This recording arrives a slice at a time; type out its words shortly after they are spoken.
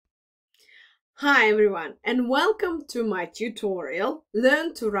Hi everyone, and welcome to my tutorial,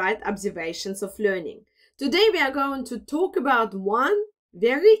 Learn to Write Observations of Learning. Today we are going to talk about one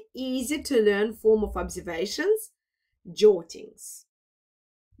very easy to learn form of observations, jottings.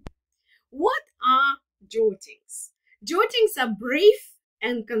 What are jottings? Jottings are brief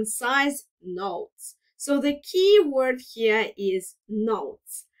and concise notes. So the key word here is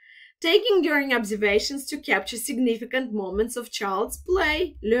notes. Taking during observations to capture significant moments of child's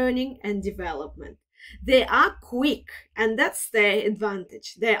play, learning, and development. They are quick, and that's their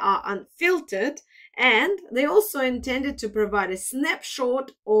advantage. They are unfiltered, and they also intended to provide a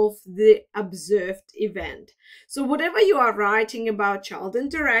snapshot of the observed event. So whatever you are writing about child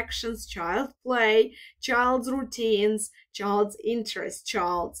interactions, child play, child's routines, child's interests,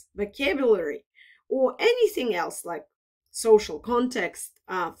 child's vocabulary, or anything else like social context,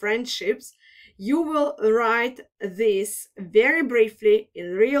 friendships, you will write this very briefly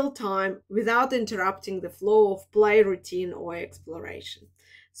in real time without interrupting the flow of play, routine, or exploration.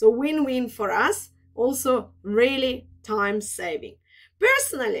 So win-win for us, also really time-saving.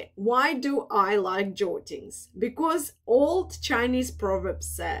 Personally, why do I like jottings? Because old Chinese proverb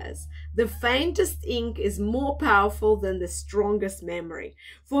says, the faintest ink is more powerful than the strongest memory.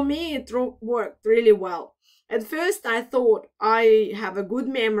 For me, it worked really well. At first, I thought I have a good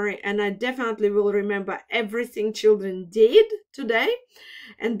memory and I definitely will remember everything children did today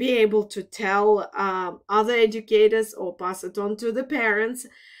and be able to tell other educators or pass it on to the parents.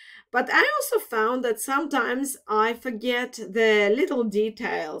 But I also found that sometimes I forget the little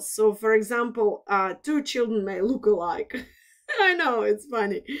details. So, for example, two children may look alike. I know, it's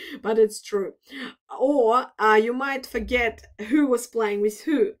funny, but it's true. Or you might forget who was playing with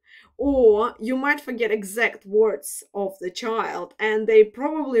who. Or you might forget exact words of the child and they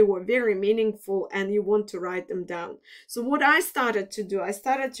probably were very meaningful and you want to write them down. So what I started to do, I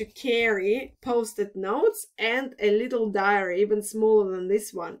started to carry post-it notes and a little diary, even smaller than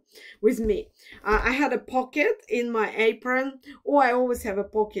this one, with me. I had a pocket in my apron, or I always have a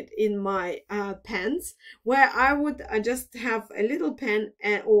pocket in my pants, where I would just have a little pen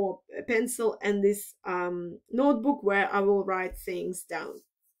or a pencil and this notebook where I will write things down.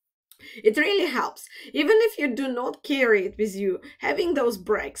 It really helps. Even if you do not carry it with you, having those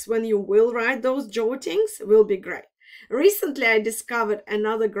breaks when you will write those jottings will be great. Recently, I discovered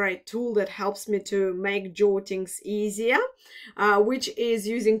another great tool that helps me to make jottings easier, which is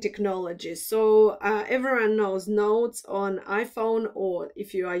using technology. So everyone knows notes on iPhone, or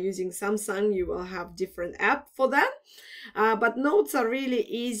if you are using Samsung, you will have different app for that. But notes are really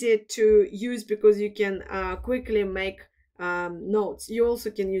easy to use because you can quickly make notes. You also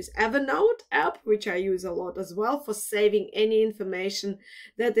can use Evernote app, which I use a lot as well, for saving any information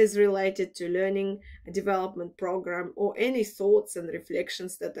that is related to learning, a development program, or any thoughts and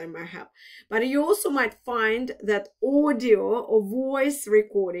reflections that I might have. But you also might find that audio or voice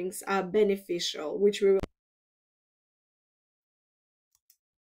recordings are beneficial, which we will.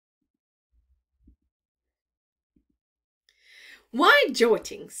 Why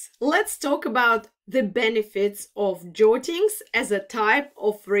jottings? Let's talk about the benefits of jottings as a type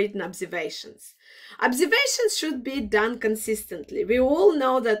of written observations. Observations should be done consistently. We all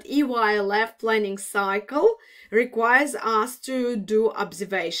know that EYLF planning cycle requires us to do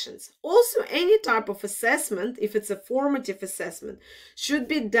observations. Also, any type of assessment, if it's a formative assessment, should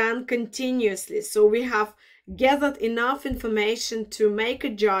be done continuously. So we have gathered enough information to make a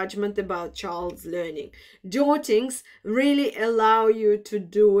judgment about child's learning. Jottings really allow you to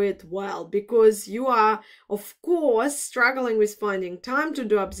do it well because you are, of course, struggling with finding time to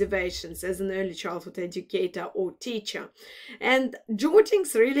do observations as an early childhood educator or teacher. And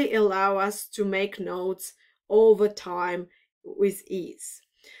jottings really allow us to make notes over time with ease.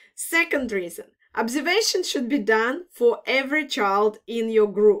 Second reason, observations should be done for every child in your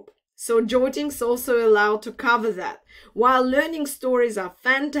group. So jottings also allow to cover that. While learning stories are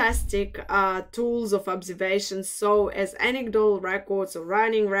fantastic tools of observation, so as anecdotal records or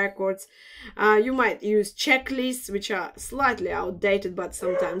writing records, you might use checklists, which are slightly outdated but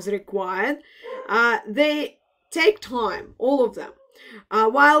sometimes required. They take time, all of them.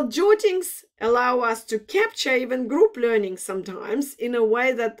 While jottings allow us to capture even group learning sometimes in a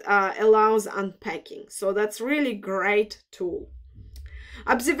way that allows unpacking. So that's really great tool.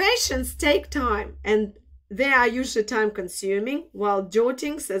 Observations take time and they are usually time consuming, while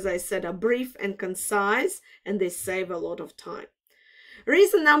jottings, as I said, are brief and concise and they save a lot of time.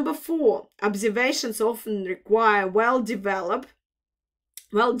 Reason number 4, observations often require well-developed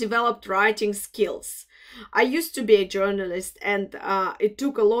writing skills. I used to be a journalist, and it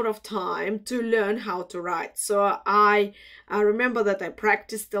took a lot of time to learn how to write. So I remember that I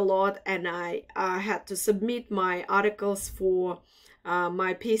practiced a lot, and I had to submit my articles for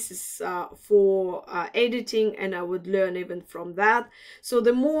my pieces for editing, and I would learn even from that. So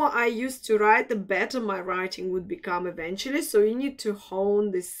the more I used to write, the better my writing would become eventually. So you need to hone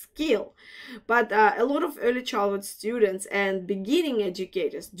this skill. But a lot of early childhood students and beginning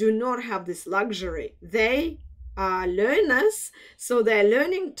educators do not have this luxury. They are learners, so they're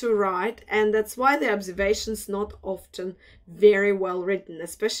learning to write, and that's why the observations not often very well written,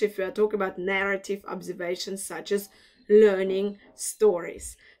 especially if you are talking about narrative observations such as learning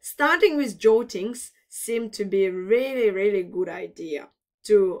stories. Starting with jottings seemed to be a really good idea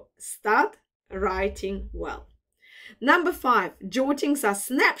to start writing well. Number 5, jottings are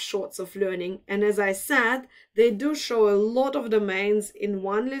snapshots of learning, and as I said, they do show a lot of domains in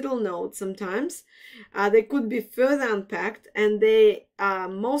one little note sometimes. They could be further unpacked, and the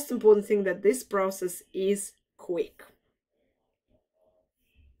most important thing that this process is quick.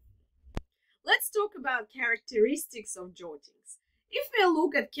 Let's talk about characteristics of jottings. If we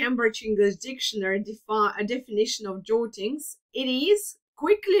look at Cambridge English Dictionary definition of jottings, it is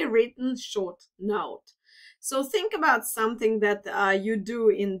quickly written short note. So think about something that you do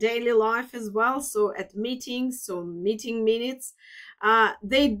in daily life as well. So at meetings, so meeting minutes,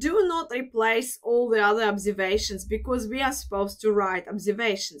 they do not replace all the other observations because we are supposed to write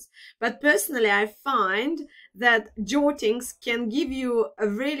observations. But personally, I find that jottings can give you a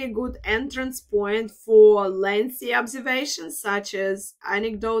really good entrance point for lengthy observations such as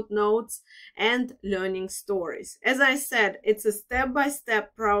anecdote notes and learning stories. As I said, it's a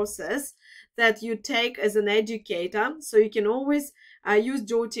step-by-step process that you take as an educator, so you can always use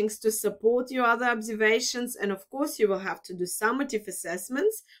jottings to support your other observations, and of course you will have to do summative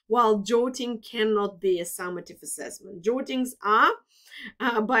assessments, while jotting cannot be a summative assessment. Jottings are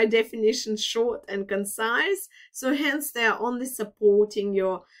by definition short and concise, so hence they are only supporting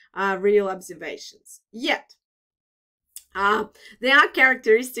your real observations. Yet there are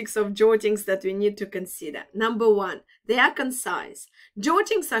characteristics of jottings that we need to consider. Number 1, they are concise.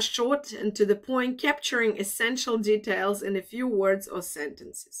 Jottings are short and to the point, capturing essential details in a few words or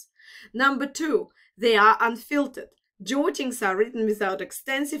sentences. Number 2, they are unfiltered. Jottings are written without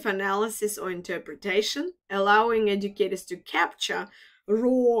extensive analysis or interpretation, allowing educators to capture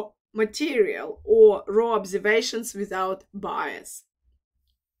raw material or raw observations without bias.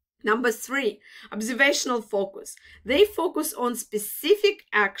 Number 3, observational focus. They focus on specific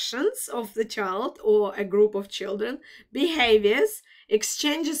actions of the child or a group of children, behaviors,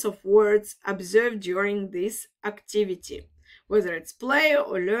 exchanges of words observed during this activity. Whether it's play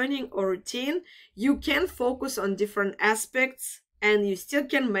or learning or routine, you can focus on different aspects and you still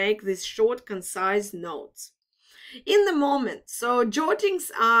can make these short, concise notes. In the moment, so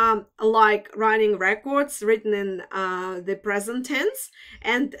jottings are like writing records written in the present tense,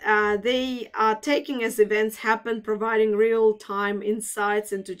 and they are taking as events happen, providing real-time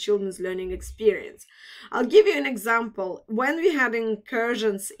insights into children's learning experience. I'll give you an example. When we had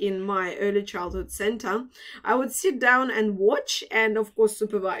incursions in my early childhood center, I would sit down and watch and of course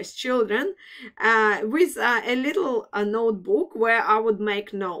supervise children with a little notebook where I would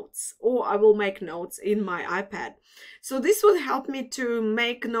make notes, or I will make notes in my iPad. So this would help me to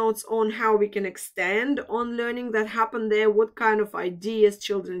make notes on how we can extend on learning that happened there, what kind of ideas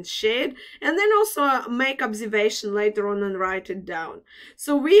children shared, and then also make observation later on and write it down.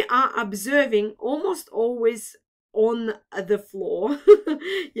 So we are observing almost always on the floor.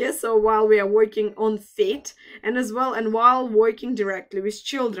 Yes, so while we are working on feet and as well, and while working directly with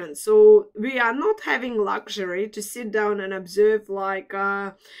children, so we are not having luxury to sit down and observe like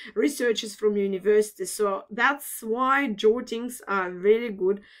researchers from university. So that's why jottings are really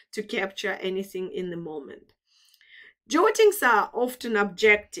good to capture anything in the moment. Jottings are often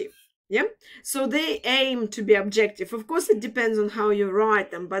objective. Yeah, so they aim to be objective. Of course, it depends on how you write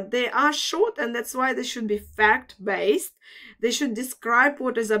them, but they are short, and that's why they should be fact-based. They should describe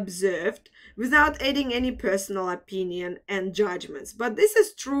what is observed without adding any personal opinion and judgments. But this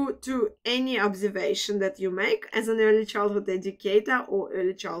is true to any observation that you make as an early childhood educator or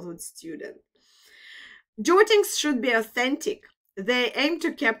early childhood student. Jottings should be authentic. They aim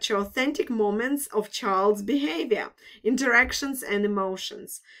to capture authentic moments of child's behavior, interactions, and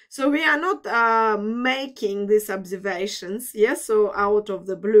emotions. So we are not making these observations, yes, so out of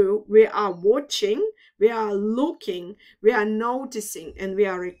the blue. We are watching, we are looking, we are noticing, and we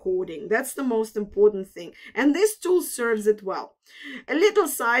are recording. That's the most important thing. And this tool serves it well. A little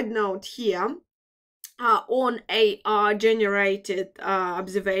side note here. on AR generated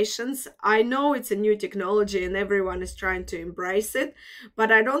observations. I know it's a new technology and everyone is trying to embrace it,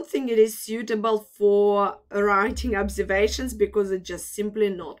 but I don't think it is suitable for writing observations because it's just simply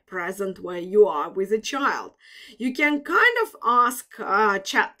not present where you are with a child. You can kind of ask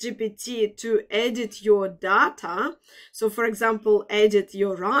ChatGPT to edit your data. So for example, edit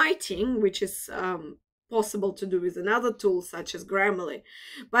your writing, which is possible to do with another tool such as Grammarly,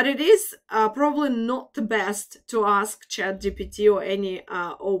 but it is probably not the best to ask ChatGPT or any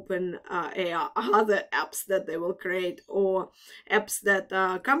open AI other apps that they will create, or apps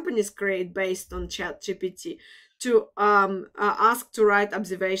that companies create based on ChatGPT, to ask to write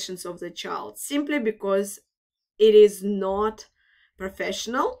observations of the child, simply because it is not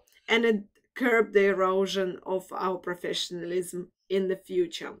professional and it curb the erosion of our professionalism in the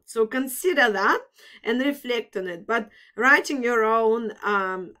future. So consider that and reflect on it. But writing your own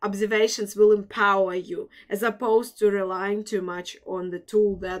observations will empower you, as opposed to relying too much on the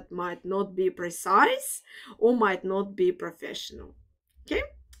tool that might not be precise or might not be professional. Okay.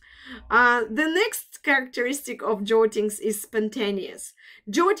 The next characteristic of jottings is spontaneous.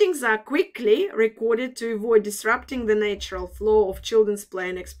 Jottings are quickly recorded to avoid disrupting the natural flow of children's play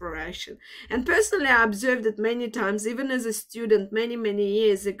and exploration. And personally, I observed it many times, even as a student many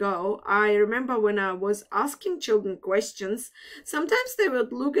years ago. I remember when I was asking children questions, sometimes they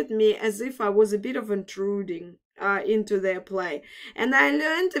would look at me as if I was a bit of intruding into their play. And I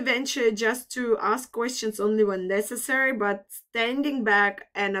learned eventually just to ask questions only when necessary, but standing back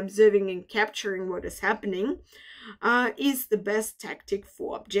and observing and capturing what is happening is the best tactic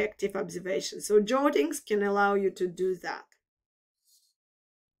for objective observation. So jottings can allow you to do that.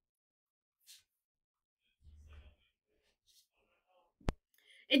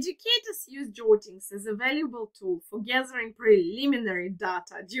 Educators use jottings as a valuable tool for gathering preliminary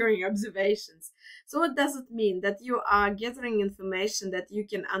data during observations. So what does it mean? That you are gathering information that you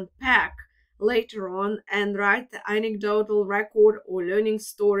can unpack later on and write the anecdotal record or learning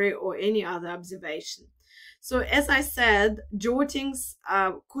story or any other observation. So as I said, jottings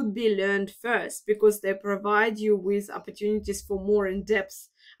could be learned first because they provide you with opportunities for more in-depth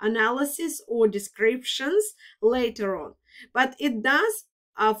analysis or descriptions later on. But it does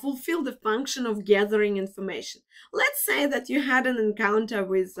fulfill the function of gathering information. Let's say that you had an encounter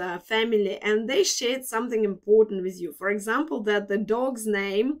with a family and they shared something important with you. For example, that the dog's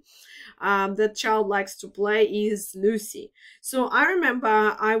name that child likes to play is Lucy. So I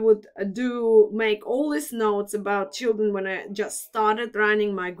remember I would make all these notes about children when I just started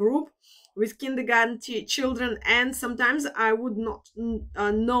running my group with kindergarten children, and sometimes I would not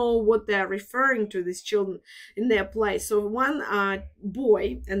know what they're referring to, these children in their play. So one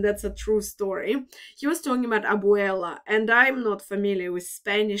boy, and that's a true story, he was talking about abuela, and I'm not familiar with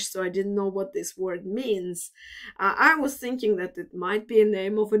Spanish, so I didn't know what this word means. I was thinking that it might be a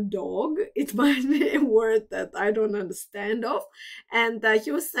name of a dog, it might be a word that I don't understand of, and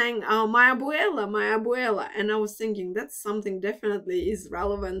he was saying, oh, my abuela, and I was thinking that's something definitely is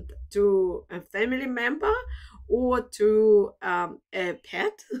relevant to a family member or to a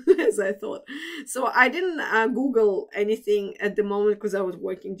pet, as I thought. So I didn't Google anything at the moment because I was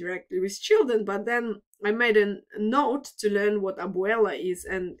working directly with children, but then I made a note to learn what abuela is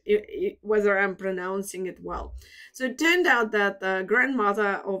and whether I'm pronouncing it well. So it turned out that the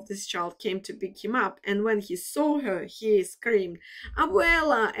grandmother of this child came to pick him up, and when he saw her, he screamed,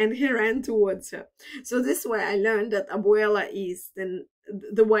 "Abuela!" and he ran towards her. So this way I learned that abuela is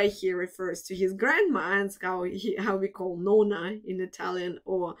the way he refers to his grandma, and how we call nona in Italian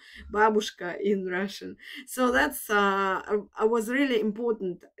or babushka in Russian. So that's was really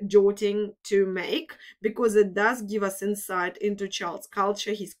important jotting to make, because it does give us insight into child's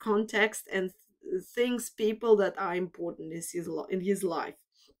culture, his context, and things, people that are important in his life.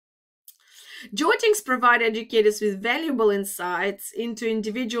 Jottings provide educators with valuable insights into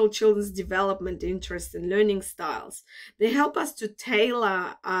individual children's development, interests, and learning styles. They help us to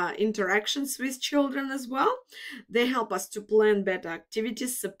tailor interactions with children as well. They help us to plan better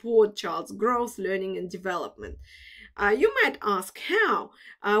activities, support child's growth, learning, and development. You might ask how?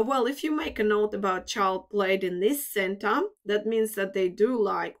 Well, if you make a note about child played in this center, that means that they do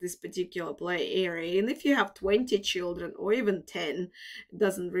like this particular play area. And if you have 20 children or even 10, it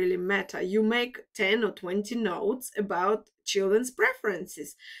doesn't really matter. You make 10 or 20 notes about children's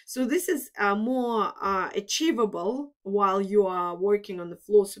preferences. So this is more achievable while you are working on the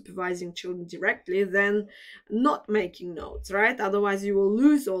floor supervising children directly than not making notes, right? Otherwise you will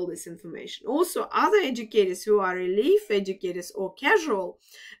lose all this information. Also, other educators who are relief educators or casual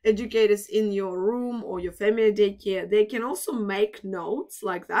educators in your room or your family daycare, they can also make notes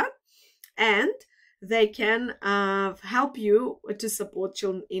like that and they can help you to support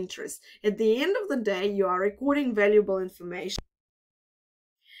children's interests. At the end of the day, you are recording valuable information.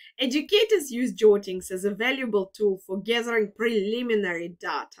 Educators use jottings as a valuable tool for gathering preliminary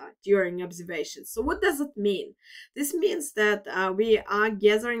data during observations. So what does it mean? This means that we are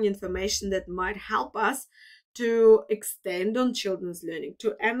gathering information that might help us to extend on children's learning,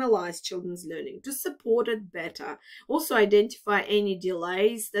 to analyze children's learning, to support it better, also identify any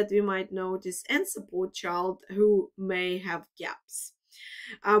delays that we might notice, and support child who may have gaps.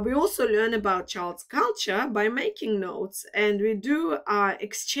 We also learn about child's culture by making notes, and we do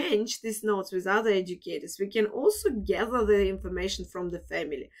exchange these notes with other educators. We can also gather the information from the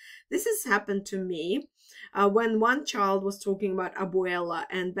family. This has happened to me when one child was talking about abuela,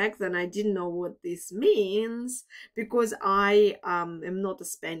 and back then I didn't know what this means because I am not a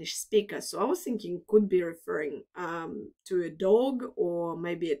Spanish speaker. So I was thinking it could be referring to a dog or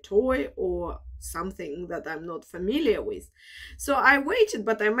maybe a toy or something that I'm not familiar with. So I waited,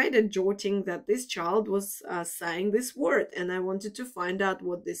 but I made a jotting that this child was saying this word, and I wanted to find out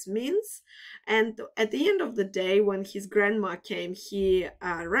what this means. And at the end of the day, when his grandma came, he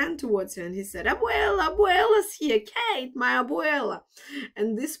ran towards her and he said, "Abuela, abuela's here, Kate, my abuela."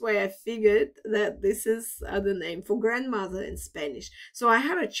 And this way I figured that this is the name for grandmother in Spanish. So I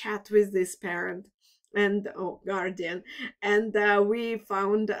had a chat with this parent and guardian, and we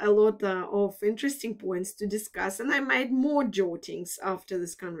found a lot of interesting points to discuss, and I made more jottings after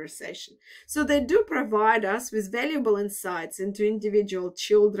this conversation. So they do provide us with valuable insights into individual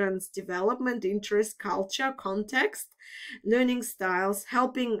children's development, interest, culture, context, learning styles,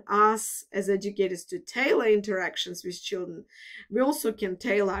 helping us as educators to tailor interactions with children. We also can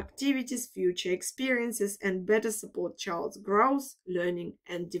tailor activities, future experiences, and better support child's growth, learning,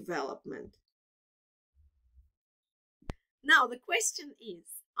 and development. Now, the question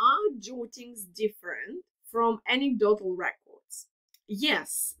is, are jottings different from anecdotal records?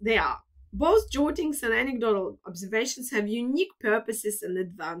 Yes, they are. Both jottings and anecdotal observations have unique purposes and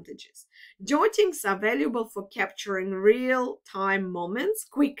advantages. Jottings are valuable for capturing real-time moments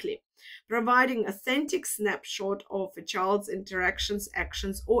quickly, providing authentic snapshot of a child's interactions,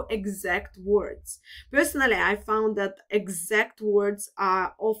 actions, or exact words. Personally, I found that exact words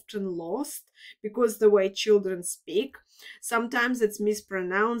are often lost because the way children speak. Sometimes it's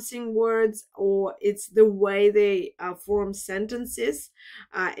mispronouncing words, or it's the way they form sentences.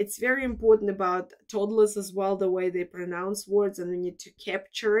 It's very important about toddlers as well, the way they pronounce words, and we need to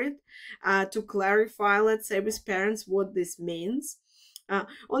capture it to clarify, let's say, with parents what this means.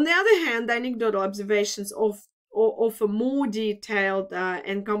 On the other hand, anecdotal observations offer more detailed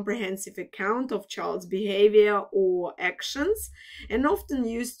and comprehensive account of child's behavior or actions, and often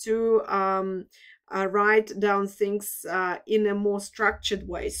used to write down things in a more structured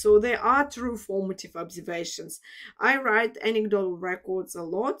way. So they are true formative observations. I write anecdotal records a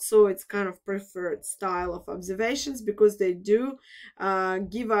lot, so it's kind of preferred style of observations because they do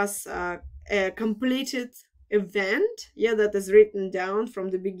give us a completed event, that is written down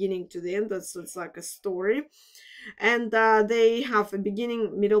from the beginning to the end. So it's like a story, and they have a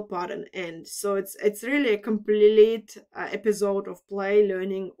beginning, middle part, and end. So it's really a complete episode of play,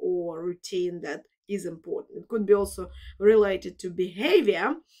 learning, or routine that is important. It could be also related to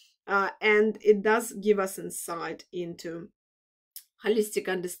behavior, and it does give us insight into holistic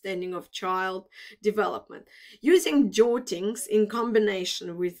understanding of child development. Using jottings in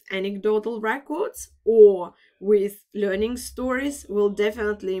combination with anecdotal records or with learning stories will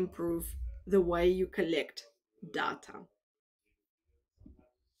definitely improve the way you collect data.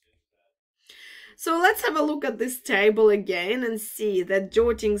 So let's have a look at this table again and see that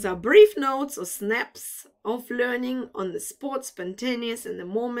jottings are brief notes or snaps of learning on the spot, spontaneous in the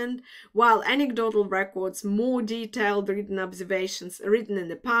moment, while anecdotal records, more detailed written observations written in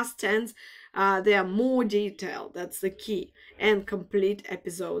the past tense, they are more detailed, that's the key, and complete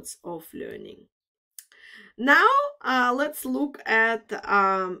episodes of learning. Now let's look at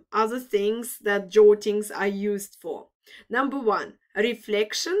other things that jottings are used for. Number one,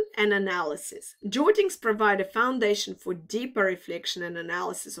 reflection and analysis. Jottings provide a foundation for deeper reflection and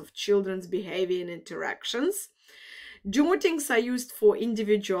analysis of children's behavior and interactions. Jottings are used for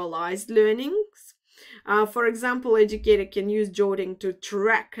individualized learnings. For example, educator can use jotting to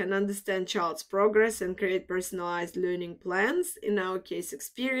track and understand child's progress and create personalized learning plans. In our case,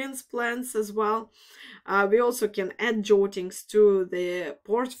 experience plans as well. We also can add jottings to the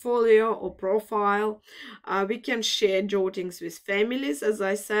portfolio or profile. We can share jottings with families, as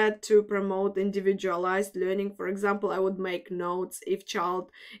I said, to promote individualized learning. For example, I would make notes if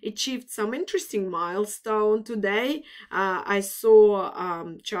child achieved some interesting milestone today. I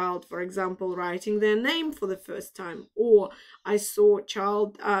saw child, for example, writing their name for the first time, or I saw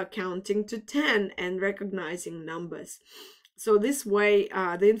child counting to 10 and recognizing numbers. So this way,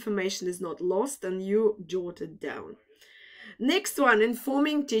 the information is not lost and you jot it down. Next one,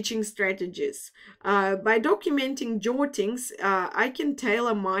 informing teaching strategies. By documenting jottings, I can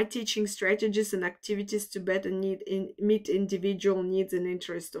tailor my teaching strategies and activities to better meet individual needs and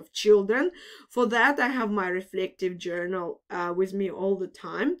interests of children. For that, I have my reflective journal with me all the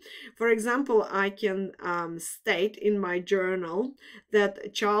time. For example, I can state in my journal that a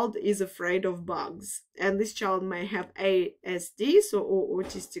child is afraid of bugs, and this child may have ASD, so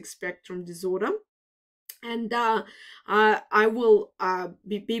autistic spectrum disorder. And I will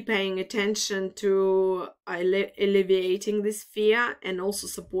be paying attention to alleviating this fear and also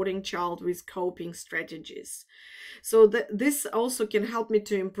supporting child with coping strategies. So this also can help me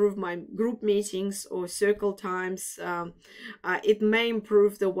to improve my group meetings or circle times. It may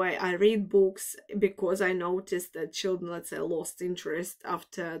improve the way I read books, because I noticed that children, let's say, lost interest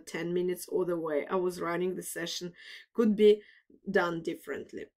after 10 minutes, or the way I was running the session could be done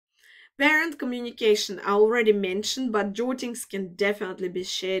differently. Parent communication, I already mentioned, but jottings can definitely be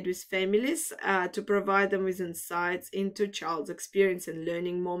shared with families to provide them with insights into child's experience and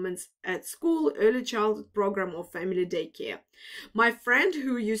learning moments at school, early childhood program, or family daycare. My friend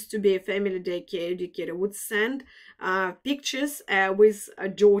who used to be a family daycare educator would send pictures with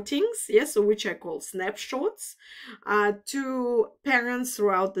jottings, yes, so which I call snapshots, to parents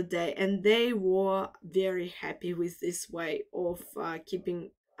throughout the day, and they were very happy with this way of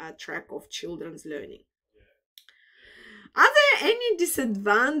keeping track of children's learning. Are there any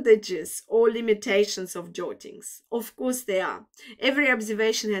disadvantages or limitations of jottings? Of course there are. Every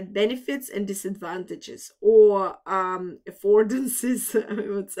observation had benefits and disadvantages, or affordances,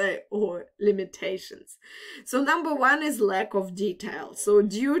 I would say, or limitations. So number one is lack of detail. So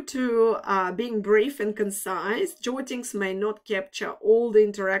due to being brief and concise, jottings may not capture all the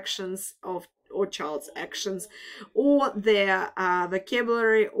interactions of or child's actions, or their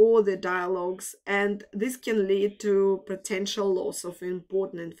vocabulary, or their dialogues, and this can lead to potential loss of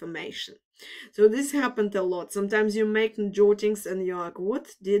important information. So this happened a lot. Sometimes you make jottings and you're like, what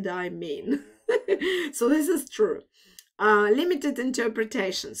did I mean? So this is true. Limited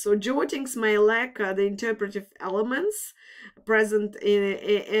interpretation. So jottings may lack the interpretive elements present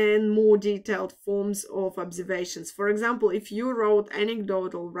in more detailed forms of observations. For example, if you wrote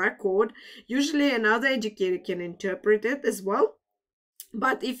anecdotal record, usually another educator can interpret it as well.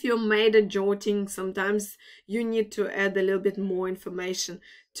 But if you made a jotting, sometimes you need to add a little bit more information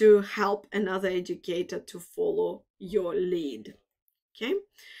to help another educator to follow your lead. Okay.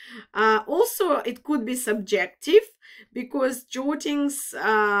 Also, it could be subjective, because jottings,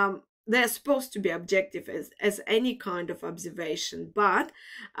 they're supposed to be objective as any kind of observation, but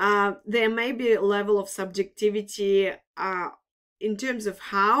there may be a level of subjectivity in terms of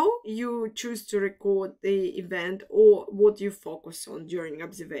how you choose to record the event or what you focus on during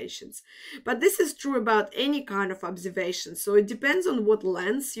observations. But this is true about any kind of observation. So it depends on what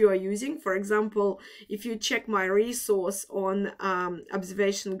lens you are using. For example, if you check my resource on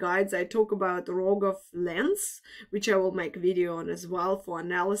observation guides, I talk about Rogoff lens, which I will make a video on as well for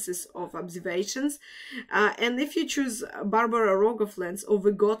analysis of observations. And if you choose Barbara Rogoff lens or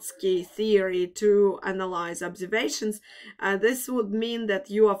Vygotsky theory to analyze observations, this would mean that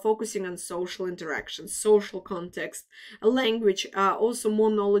you are focusing on social interactions, social context, language, also more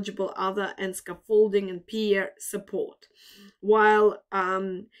knowledgeable other, and scaffolding and peer support. While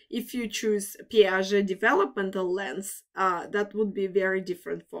if you choose Piaget developmental lens, that would be a very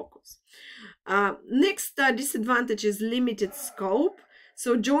different focus. Next disadvantage is limited scope.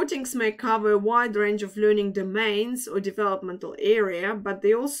 So jottings may cover a wide range of learning domains or developmental area, but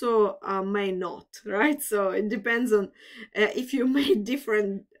they also may not, right? So it depends on if you made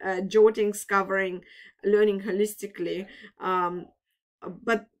different jottings covering learning holistically,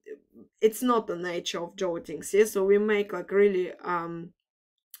 but it's not the nature of jottings. Yeah? So we make like really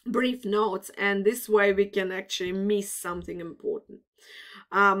brief notes, and this way we can actually miss something important.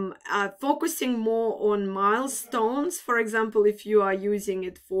 Focusing more on milestones, for example, if you are using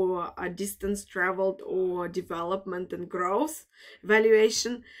it for a distance traveled or development and growth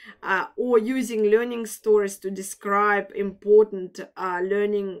evaluation, or using learning stories to describe important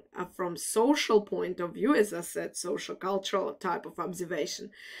learning from social point of view, as I said, social cultural type of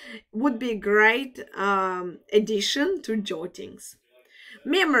observation, would be a great addition to jottings.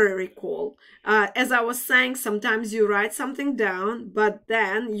 Memory recall. As I was saying, sometimes you write something down, but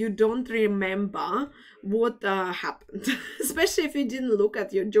then you don't remember what happened, especially if you didn't look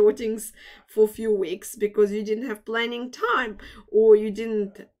at your jottings for a few weeks because you didn't have planning time, or you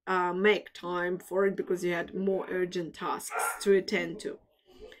didn't make time for it because you had more urgent tasks to attend to.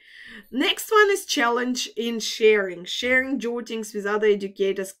 Next one is challenge in sharing. Sharing jottings with other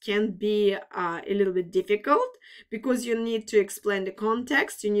educators can be a little bit difficult because you need to explain the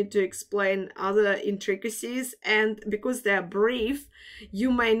context, you need to explain other intricacies, and because they are brief,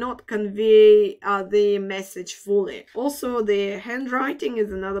 you may not convey the message fully. Also, the handwriting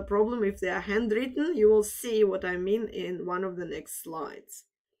is another problem. If they are handwritten, you will see what I mean in one of the next slides.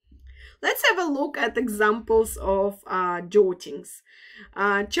 Let's have a look at examples of jottings.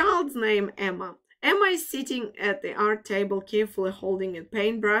 Child's name Emma. Emma is sitting at the art table, carefully holding a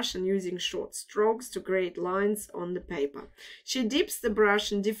paintbrush and using short strokes to create lines on the paper. She dips the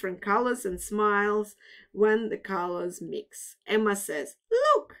brush in different colors and smiles when the colors mix. Emma says,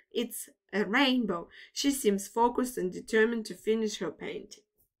 "Look, it's a rainbow." She seems focused and determined to finish her painting.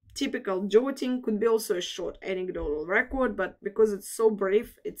 Typical jotting, could be also a short anecdotal record, but because it's so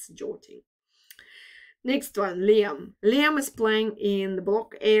brief, it's jotting. Next one, Liam. Liam is playing in the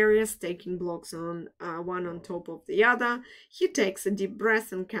block areas, taking blocks on one on top of the other. He takes a deep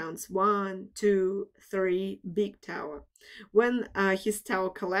breath and counts 1, 2, 3, big tower. When his tower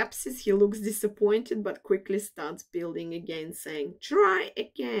collapses, he looks disappointed but quickly starts building again, saying, "Try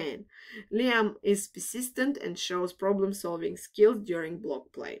again." Liam is persistent and shows problem-solving skills during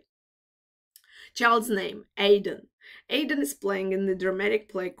block play. Child's name, Aiden. Aiden is playing in the dramatic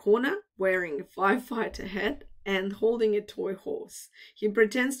play corner, wearing a firefighter hat and holding a toy horse. He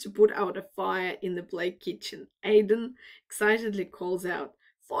pretends to put out a fire in the play kitchen. Aiden excitedly calls out,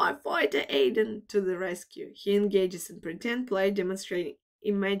 "Firefighter Aiden," to the rescue. He engages in pretend play, demonstrating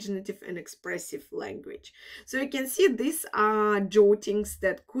imaginative and expressive language. So you can see these are jottings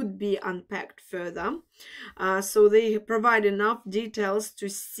that could be unpacked further. So they provide enough details to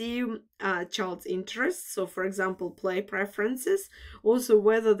see child's interests. So for example, play preferences, also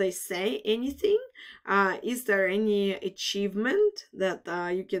whether they say anything, is there any achievement that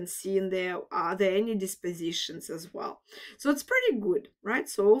you can see in there, are there any dispositions as well. So it's pretty good, right?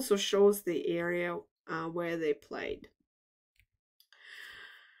 So also shows the area where they played.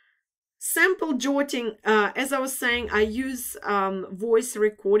 Sample jotting, as I was saying, I use voice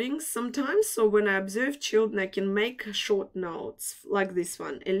recordings sometimes. So when I observe children, I can make short notes like this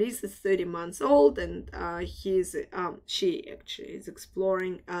one. Elise is 30 months old, and she actually is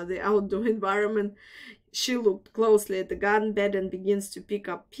exploring the outdoor environment. She looked closely at the garden bed and begins to pick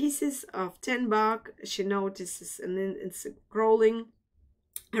up pieces of tin bark. She notices an insect crawling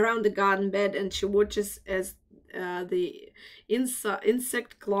around the garden bed, and she watches as the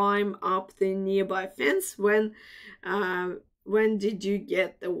insect climb up the nearby fence. When did you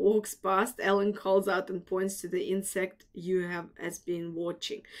get the walks past? Ellen calls out and points to the insect you has been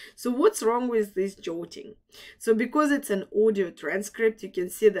watching. So what's wrong with this jotting? So because it's an audio transcript, you can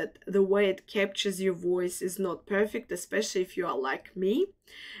see that the way it captures your voice is not perfect, especially if you are like me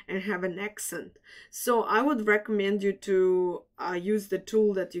and have an accent. So I would recommend you to use the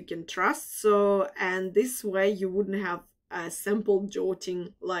tool that you can trust. So, and this way you wouldn't have a sample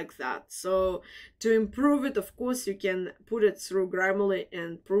jotting like that. So to improve it, of course, you can put it through Grammarly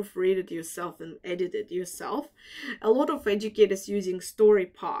and proofread it yourself and edit it yourself. A lot of educators using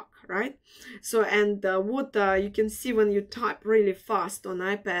Storykate, right? So, and what you can see when you type really fast on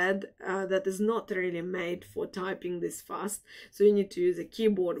iPad, that is not really made for typing this fast. So you need to use a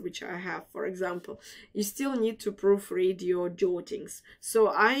keyboard, which I have, for example. You still need to proofread your jottings. So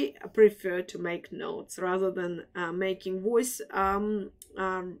I prefer to make notes rather than making voice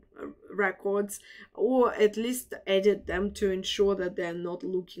records, or at least edit them to ensure that they're not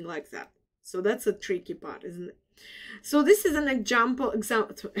looking like that. So that's a tricky part, isn't it? So this is an example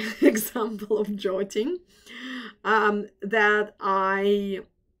of jotting that I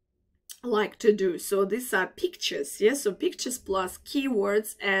like to do. So these are pictures, yes, so pictures plus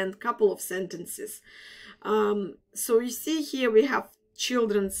keywords and couple of sentences. So you see here we have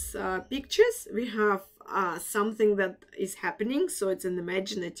children's pictures, we have something that is happening. So it's an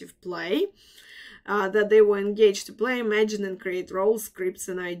imaginative play. That they were engaged to play, imagine, and create role scripts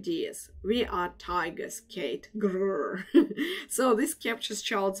and ideas. We are tigers, Kate. Grrr. So this captures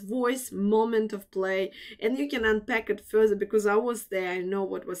child's voice, moment of play, and you can unpack it further because I was there. I know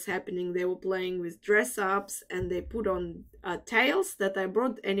what was happening. They were playing with dress-ups and they put on tails that I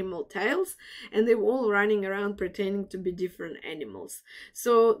brought, animal tails, and they were all running around pretending to be different animals.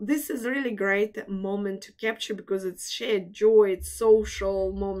 So this is really great moment to capture because it's shared joy, it's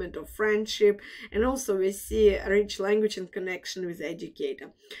social moment of friendship, and also we see a rich language and connection with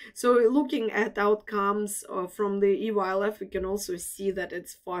educator. So looking at outcomes from the EYLF, we can also see that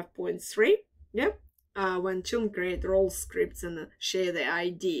it's 5.3. Yeah. When children create role scripts and share their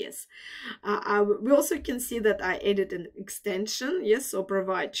ideas. We also can see that I added an extension, yes, so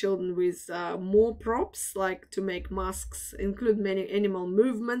provide children with more props, like to make masks, include many animal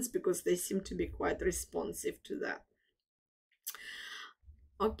movements, because they seem to be quite responsive to that.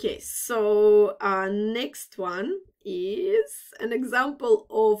 Okay, so next one is an example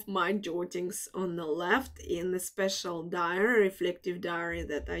of my jottings on the left in the special diary, reflective diary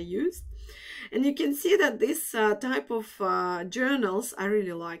that I used. And you can see that this type of journals, I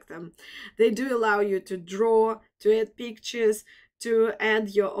really like them. They do allow you to draw, to add pictures, to add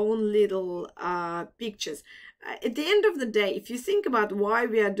your own little pictures. At the end of the day, if you think about why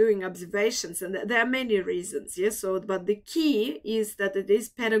we are doing observations, and there are many reasons, yes, so but the key is that it is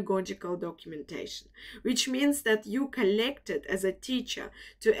pedagogical documentation, which means that you collected as a teacher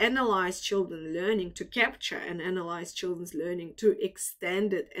to analyze children's learning, to capture and analyze children's learning, to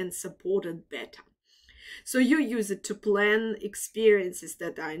extend it and support it better. So you use it to plan experiences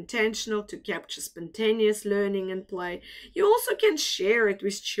that are intentional, to capture spontaneous learning and play. You also can share it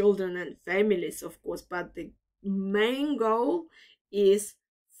with children and families, of course, but the main goal is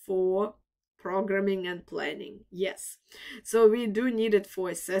for programming and planning. Yes, so we do need it for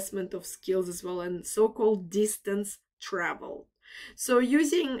assessment of skills as well, and so-called distance travel. So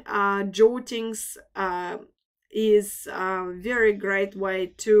using jottings is a very great way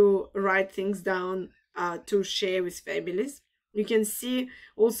to write things down to share with families. You can see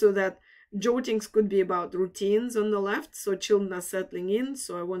also that jottings could be about routines on the left, so children are settling in,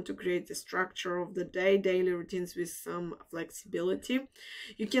 so I want to create the structure of the day, daily routines with some flexibility.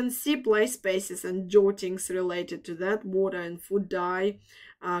 You can see play spaces and jottings related to that, water and food dye,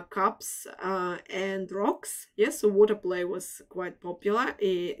 cups and rocks. Yes, so water play was quite popular.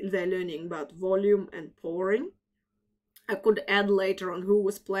 They're learning about volume and pouring. I could add later on who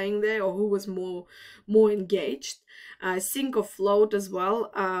was playing there or who was more engaged. Sink or float as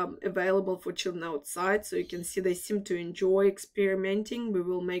well, available for children outside. So you can see they seem to enjoy experimenting. We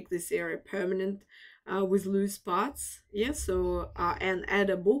will make this area permanent with loose parts. Yeah, so and add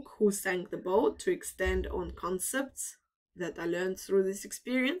a book, Who Sank the Boat, to extend on concepts that I learned through this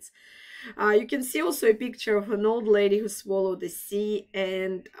experience. You can see also a picture of an old lady who swallowed the sea,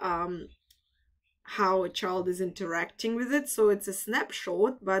 and how a child is interacting with it. So it's a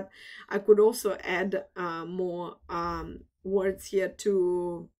snapshot, but I could also add more words here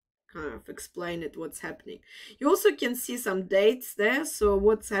to kind of explain it, what's happening. You also can see some dates there. So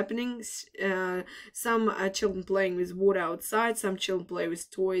what's happening, some children playing with water outside, some children play with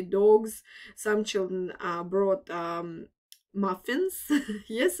toy dogs, some children brought muffins,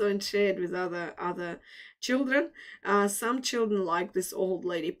 yes, so and shared with other children. Some children like this old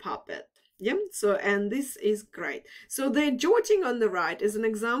lady puppet. Yeah, so, and this is great. So the jotting on the right is an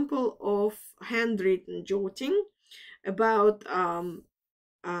example of handwritten jotting about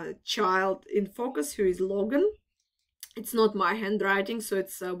a child in focus who is Logan. It's not my handwriting, so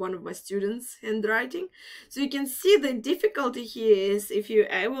it's one of my students' handwriting. So you can see the difficulty here is if you're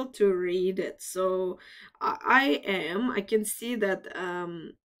able to read it. So I can see that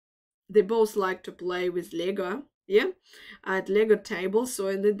they both like to play with Lego. Yeah, at Lego table. So,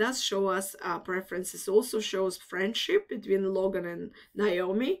 and it does show us preferences. Also shows friendship between Logan and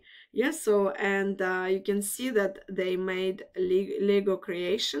Naomi. Yeah, so, and you can see that they made Lego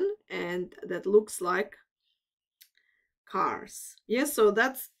creation, and that looks like cars. Yeah, so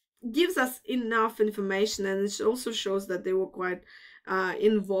that gives us enough information, and it also shows that they were quite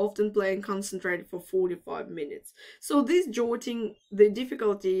involved in playing, concentrated for 45 minutes. So this jotting, the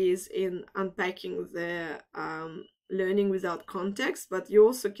difficulty is in unpacking the learning without context, but you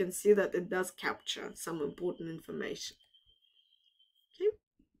also can see that it does capture some important information. Okay,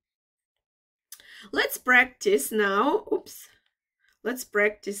 let's practice now. Oops, let's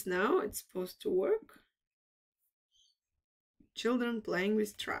practice now. It's supposed to work. Children playing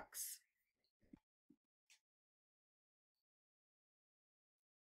with trucks.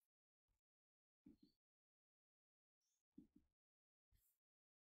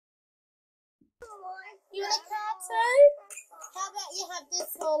 You want a car too? How about you have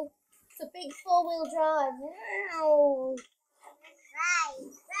this one? It's a big 4-wheel drive. Wow.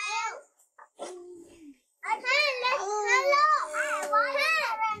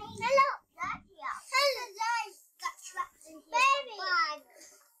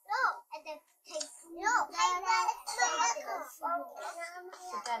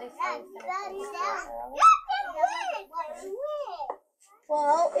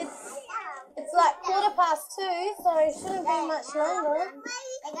 Well, it's like 2:15, so it shouldn't be much longer.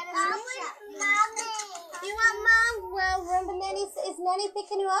 You want Mum? Well, remember Nanny, is Nanny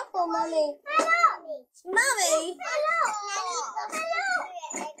picking you up or Mummy? Mummy?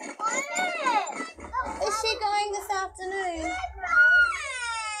 Is she going this afternoon?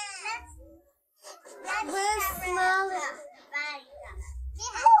 Where's Marley?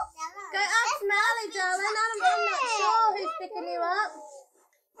 Go ask Marley, darling. I'm not sure who's picking you up.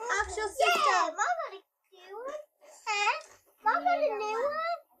 Ask your sister.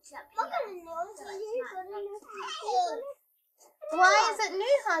 Why is it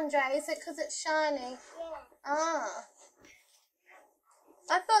new, Andre? Is it because it's shiny? Ah.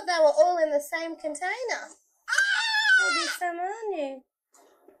 I thought they were all in the same container. Maybe some are new.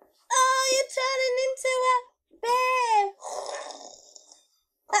 Oh, you're turning into a bear.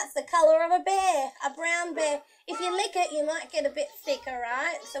 That's the colour of a bear, a brown bear. If you lick it, you might get a bit thicker,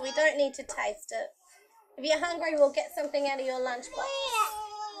 right? So we don't need to taste it. If you're hungry, we'll get something out of your lunchbox.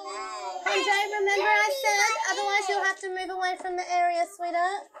 Andre, remember I said, otherwise you'll have to move away from the area,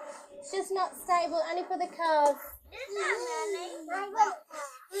 sweetheart. It's just not stable, only for the cars.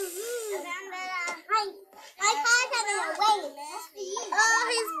 Oh,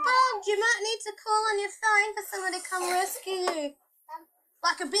 he's bugged. You might need to call on your phone for someone to come rescue you.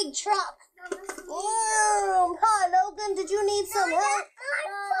 Like a big truck. Hi, Logan. Did you need some help?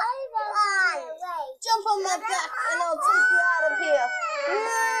 Jump on my back and I'll take you out of here.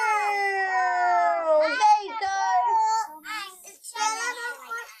 There you go.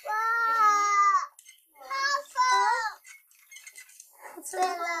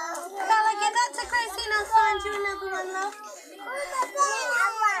 Bella, give that to Gracie and I'll find you another one, love.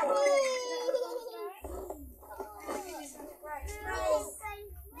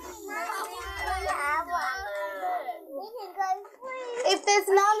 If there's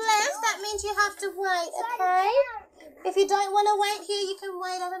none left, that means you have to wait, okay? If you don't want to wait here, you can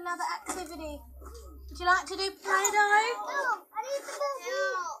wait at another activity. Would you like to do Play-Doh?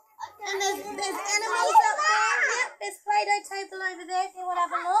 And there's animals up there. Yep, there's Play-Doh table over there if you want to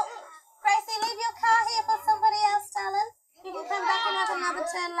have a look. Gracie, leave your car here for somebody else, darling. You can come back and have another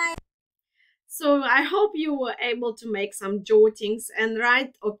turn later. So I hope you were able to make some jottings and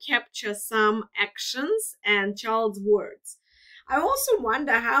write or capture some actions and child's words. I also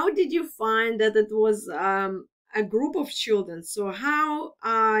wonder, how did you find that it was a group of children? So how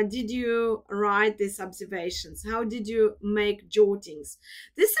did you write these observations? How did you make jottings?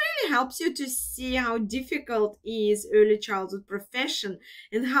 This really helps you to see how difficult is early childhood profession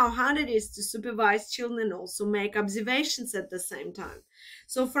and how hard it is to supervise children and also make observations at the same time.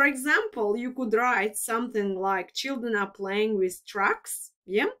 So for example, you could write something like children are playing with trucks.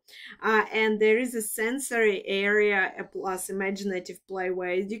 Yeah, and there is a sensory area plus imaginative play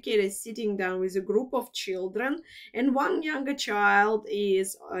where educator is sitting down with a group of children and one younger child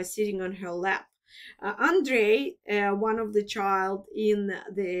is sitting on her lap. Andre, one of the child in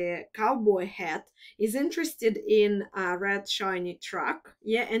the cowboy hat, is interested in a red shiny truck.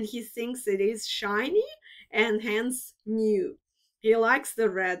 Yeah, and he thinks it is shiny and hence new. He likes the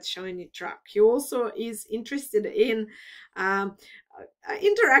red shiny truck. He also is interested in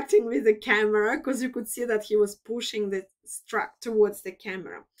interacting with the camera, because you could see that he was pushing the truck towards the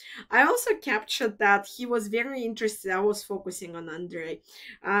camera. I also captured that he was very interested. I was focusing on Andre.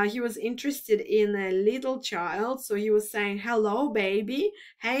 He was interested in a little child, so he was saying, hello baby,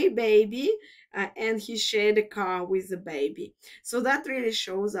 hey baby, and he shared a car with the baby. So that really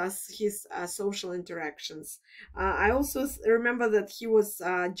shows us his social interactions. I also remember that he was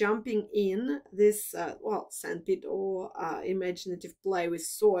jumping in this sandpit or imaginative play with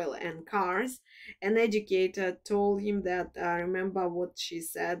soil and cars. An educator told him that remember what she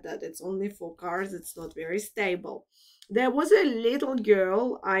said, that it's only for cars, it's not very stable. There was a little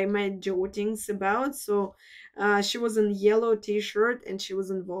girl I made jottings about. So she was in yellow t-shirt and she was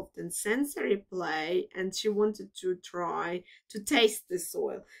involved in sensory play and she wanted to try to taste the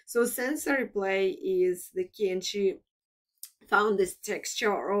soil. So sensory play is the key, and she found this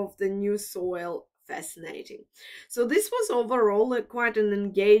texture of the new soil fascinating. So this was overall quite an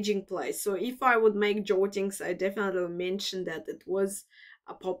engaging play. So if I would make jottings, I definitely mentioned that it was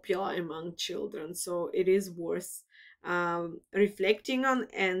popular among children. So it is worth reflecting on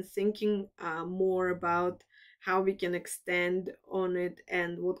and thinking more about how we can extend on it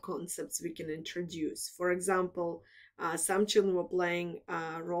and what concepts we can introduce. For example, some children were playing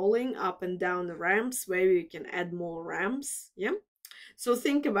rolling up and down the ramps. Maybe we can add more ramps. Yeah. So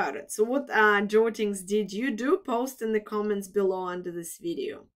think about it. So what jottings did you do? Post in the comments below under this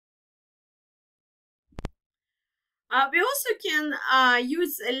video. We also can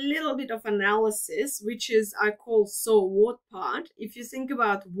use a little bit of analysis, which is I call so what part. If you think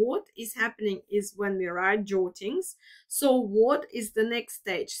about what is happening is when we write jottings. So what is the next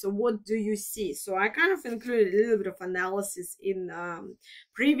stage? So what do you see? So I kind of included a little bit of analysis in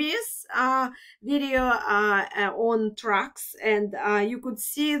previous video on trucks, and you could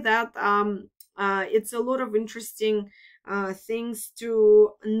see that it's a lot of interesting things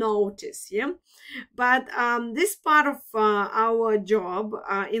to notice. Yeah. But this part of our job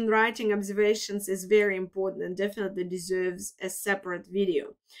in writing observations is very important and definitely deserves a separate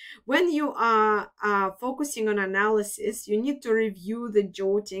video. When you are focusing on analysis, you need to review the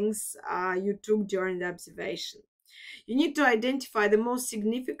jottings you took during the observation. You need to identify the most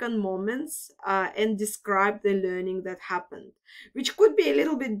significant moments and describe the learning that happened, which could be a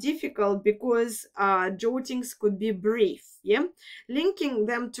little bit difficult because jottings could be brief. Yeah, linking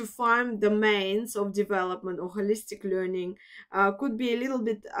them to 5 domains of development or holistic learning could be a little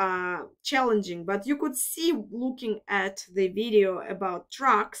bit challenging, but you could see looking at the video about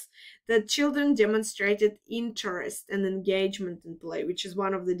trucks that children demonstrated interest and engagement in play, which is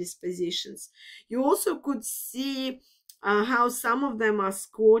one of the dispositions. You also could see how some of them are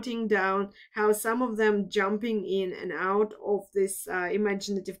squatting down, how some of them jumping in and out of this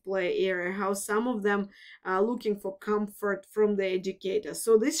imaginative play area, how some of them are looking for comfort from the educator.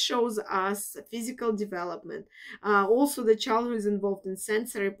 So this shows us physical development. Also, the child who is involved in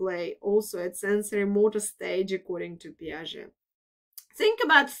sensory play, also at sensory motor stage according to Piaget. Think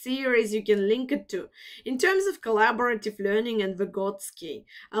about theories you can link it to. In terms of collaborative learning and Vygotsky,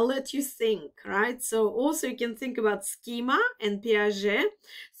 I'll let you think, right? So also you can think about schema and Piaget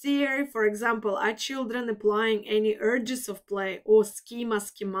theory. For example, are children applying any urges of play or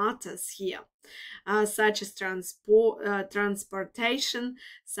schematas here, such as transportation,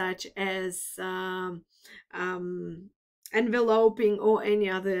 such as enveloping or any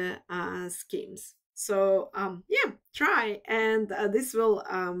other schemes. So yeah, try, and this will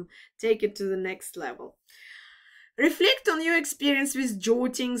take it to the next level. Reflect on your experience with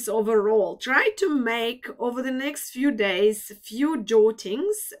jottings overall. Try to make over the next few days few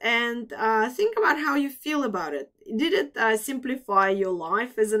jottings and think about how you feel about it. Did it simplify your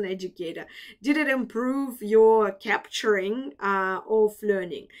life as an educator? Did it improve your capturing of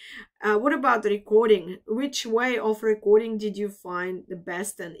learning? What about recording? Which way of recording did you find the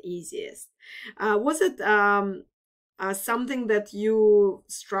best and easiest? Was it something that you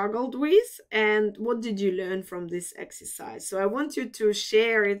struggled with, and what did you learn from this exercise? So I want you to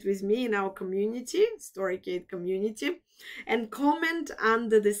share it with me in our community, Storykate community, and comment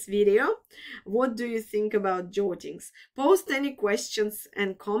under this video. What do you think about jottings? Post any questions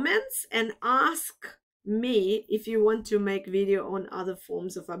and comments, and ask me if you want to make video on other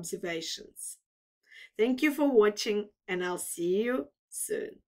forms of observations. Thank you for watching, and I'll see you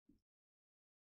soon.